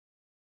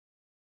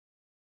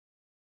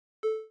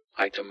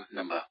Item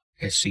Number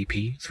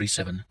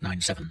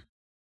SCP-3797.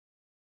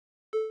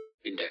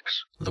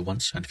 Index The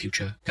Once and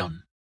Future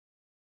Gun.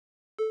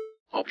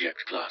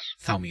 Object Class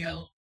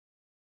Thaumiel.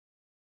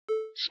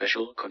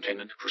 Special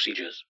Containment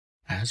Procedures.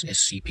 As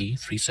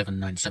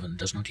SCP-3797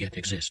 does not yet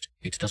exist,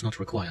 it does not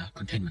require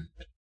containment.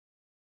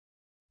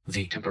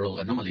 The Temporal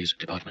Anomalies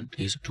Department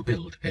is to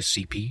build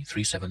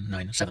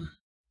SCP-3797.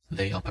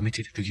 They are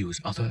permitted to use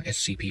other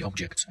SCP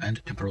objects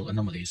and temporal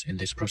anomalies in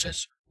this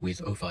process,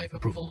 with O5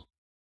 approval.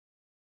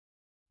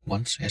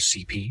 Once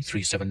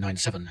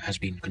SCP-3797 has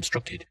been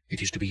constructed,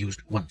 it is to be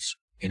used once,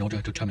 in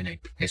order to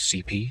terminate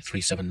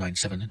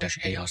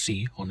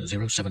SCP-3797-ARC on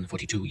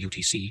 0742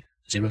 UTC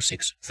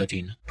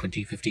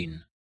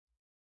 06-13-2015.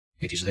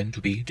 It is then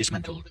to be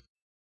dismantled.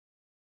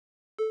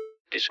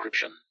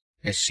 Description: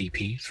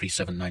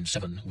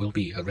 SCP-3797 will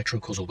be a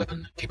retrocausal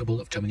weapon capable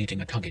of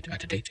terminating a target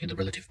at a date in the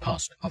relative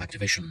past of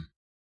activation.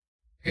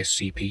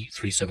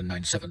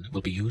 SCP-3797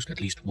 will be used at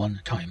least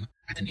one time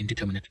at an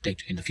indeterminate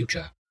date in the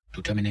future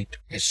to terminate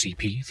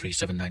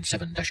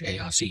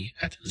SCP-3797-ARC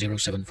at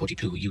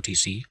 0742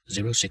 UTC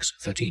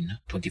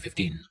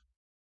 06-13-2015.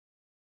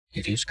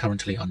 It is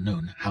currently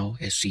unknown how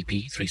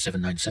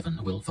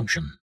SCP-3797 will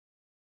function.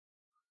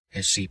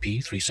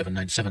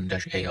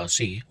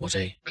 SCP-3797-ARC was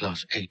a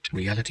Class 8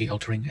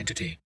 reality-altering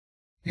entity.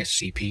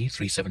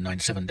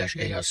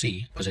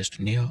 SCP-3797-ARC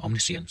possessed near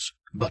omniscience,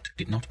 but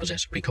did not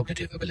possess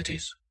precognitive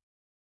abilities.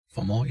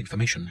 For more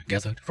information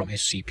gathered from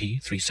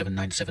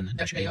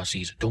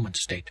SCP-3797-ARC's dormant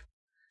state,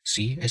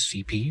 see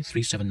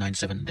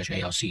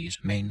SCP-3797-ARC's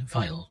main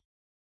file.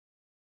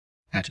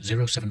 At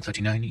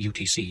 0739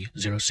 UTC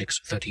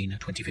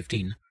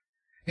 06-13-2015,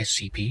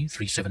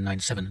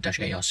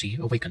 SCP-3797-ARC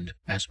awakened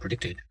as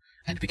predicted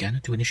and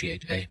began to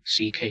initiate a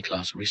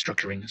CK-class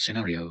restructuring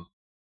scenario.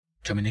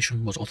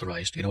 Termination was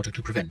authorized in order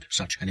to prevent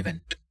such an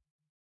event.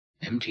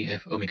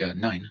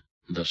 MTF-Omega-9,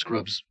 the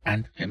Scrubs,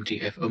 and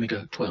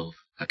MTF-Omega-12,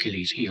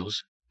 Achilles'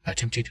 Heels,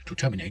 attempted to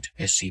terminate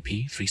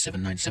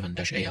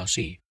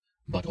SCP-3797-ARC,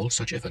 but all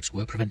such efforts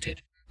were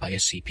prevented by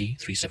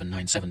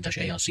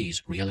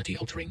SCP-3797-ARC's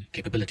reality-altering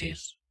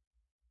capabilities.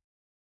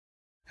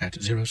 At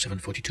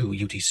 0742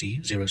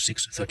 UTC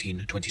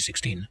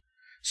 06-13-2016,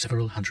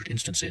 several hundred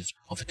instances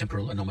of the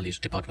Temporal Anomalies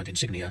Department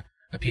insignia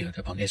appeared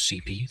upon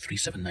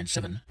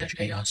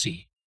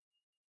SCP-3797-ARC.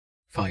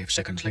 5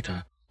 seconds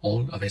later,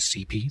 all of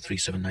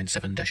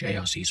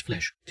SCP-3797-ARC's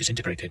flesh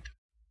disintegrated.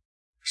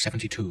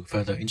 72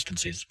 further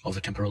instances of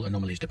the Temporal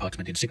Anomalies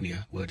Department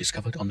insignia were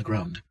discovered on the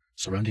ground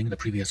surrounding the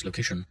previous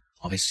location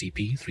of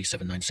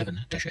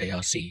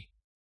SCP-3797-ARC.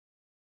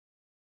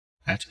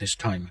 At this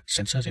time,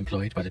 sensors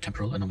employed by the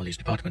Temporal Anomalies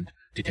Department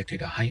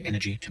detected a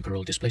high-energy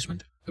temporal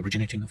displacement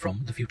originating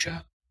from the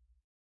future.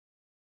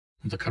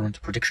 The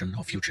current prediction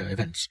of future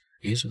events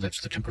is that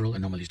the Temporal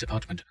Anomalies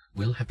Department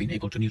will have been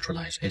able to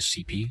neutralize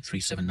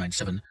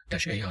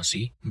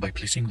SCP-3797-ARC by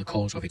placing the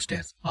cause of its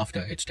death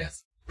after its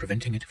death,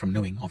 preventing it from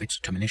knowing of its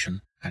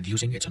termination and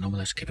using its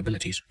anomalous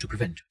capabilities to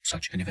prevent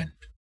such an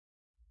event.